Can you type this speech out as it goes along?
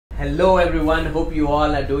Hello everyone, hope you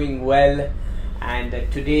all are doing well. And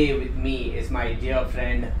today with me is my dear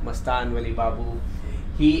friend Mustan Wali Babu.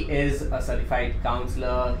 He is a certified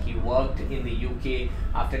counselor. He worked in the UK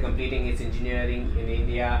after completing his engineering in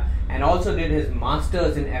India and also did his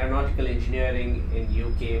masters in aeronautical engineering in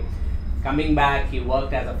UK. Coming back, he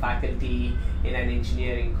worked as a faculty in an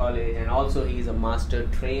engineering college, and also he is a master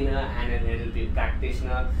trainer and an NLP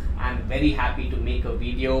practitioner. I'm very happy to make a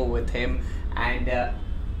video with him and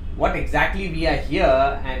what exactly we are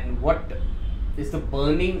here and what is the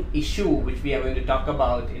burning issue which we are going to talk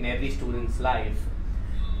about in every student's life.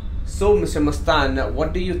 So Mr. Mustan,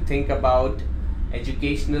 what do you think about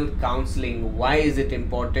educational counseling? Why is it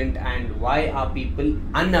important and why are people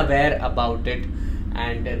unaware about it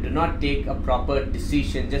and do not take a proper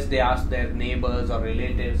decision? Just they ask their neighbors or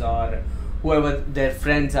relatives or whoever their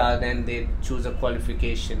friends are, then they choose a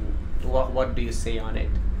qualification. What do you say on it?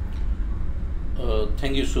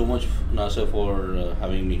 Thank you so much, Nasir, for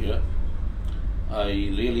having me here. I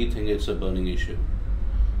really think it's a burning issue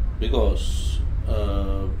because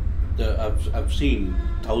I've seen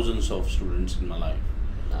thousands of students in my life.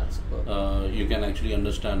 That's good. You can actually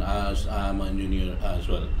understand, as I am an engineer as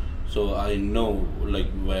well, so I know like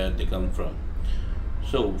where they come from.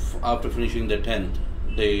 So after finishing their 10th,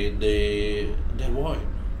 they're void.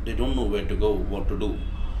 They don't know where to go, what to do.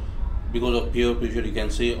 Because of peer pressure, you can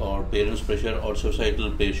say, or parents' pressure, or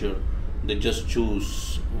societal pressure, they just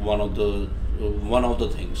choose one of the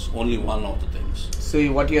things, only one of the things.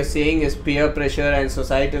 So what you're saying is peer pressure and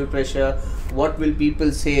societal pressure. What will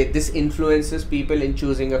people say? This influences people in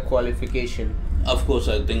choosing a qualification. Of course,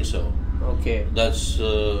 I think so. Okay. That's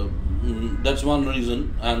one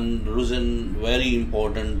reason, and reason very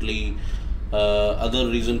importantly, other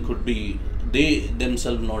reason could be they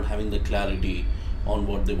themselves not having the clarity on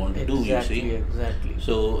what they want to do, you see. Exactly.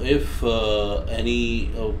 So if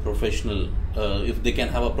any professional, if they can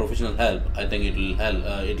have a professional help, I think it will help.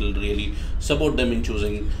 It will really support them in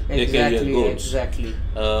choosing their career goals. Exactly.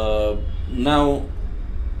 Now,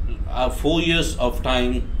 4 years of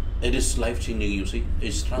time, it is life changing. You see,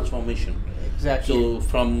 it's transformation. Exactly. So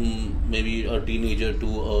from maybe a teenager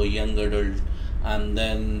to a young adult, and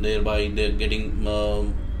then thereby they're getting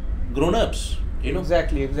grown ups. You know.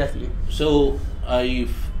 Exactly. So I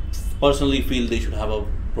personally feel they should have a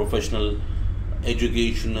professional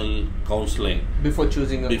educational counseling before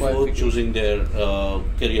choosing their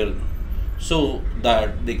career, so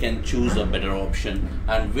that they can choose a better option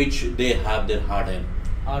and which they have their heart in.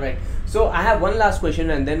 Alright, so I have one last question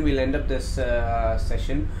and then we'll end up this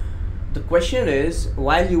session. The question is,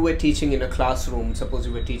 while you were teaching in a classroom, suppose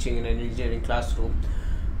you were teaching in an engineering classroom,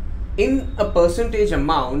 in a percentage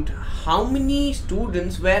amount, how many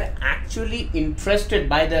students were actually interested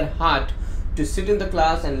by their heart to sit in the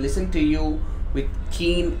class and listen to you with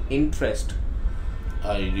keen interest?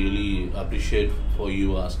 I really appreciate for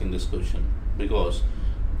you asking this question, because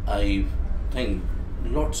I think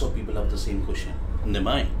lots of people have the same question in their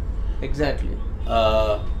mind. Exactly.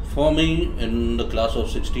 For me, in the class of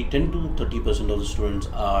 60, 10 to 30% of the students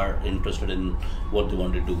are interested in what they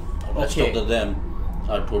want to do. Rest of them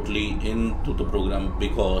are totally into the program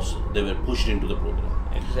because they were pushed into the program.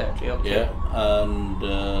 Exactly. Okay. Yeah, and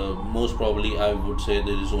most probably I would say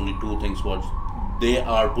there is only two things what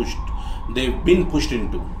they've been pushed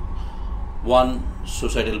into. One,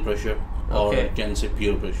 societal pressure, or I can say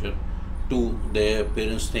peer pressure. Two, their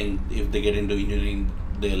parents think if they get into engineering,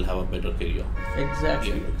 they'll have a better career.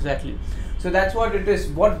 Exactly. So that's what it is.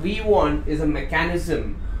 What we want is a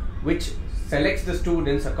mechanism which selects the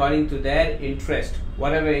students according to their interest,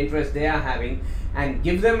 whatever interest they are having, and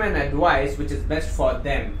give them an advice which is best for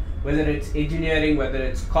them, whether it's engineering, whether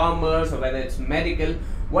it's commerce, or whether it's medical.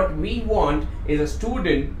 What we want is a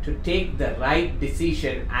student to take the right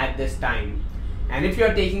decision at this time, and if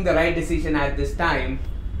you're taking the right decision at this time,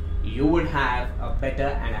 you would have a better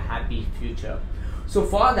and a happy future. So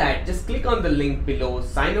for that, just click on the link below,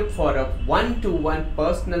 sign up for a one-to-one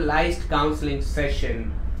personalized counseling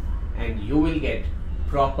session, and you will get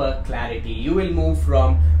proper clarity. You will move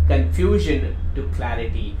from confusion to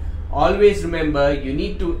clarity. Always remember, you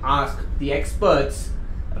need to ask the experts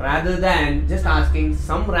rather than just asking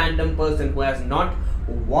some random person who has not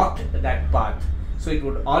walked that path. So it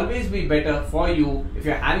would always be better for you if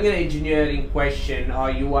you're having an engineering question or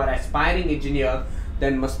you are aspiring engineer,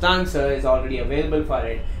 then Mustan sir is already available for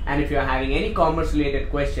it. And if you're having any commerce related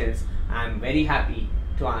questions, I'm very happy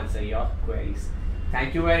to answer your queries.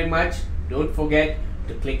 Thank you very much. Don't forget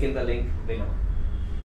to click in the link below.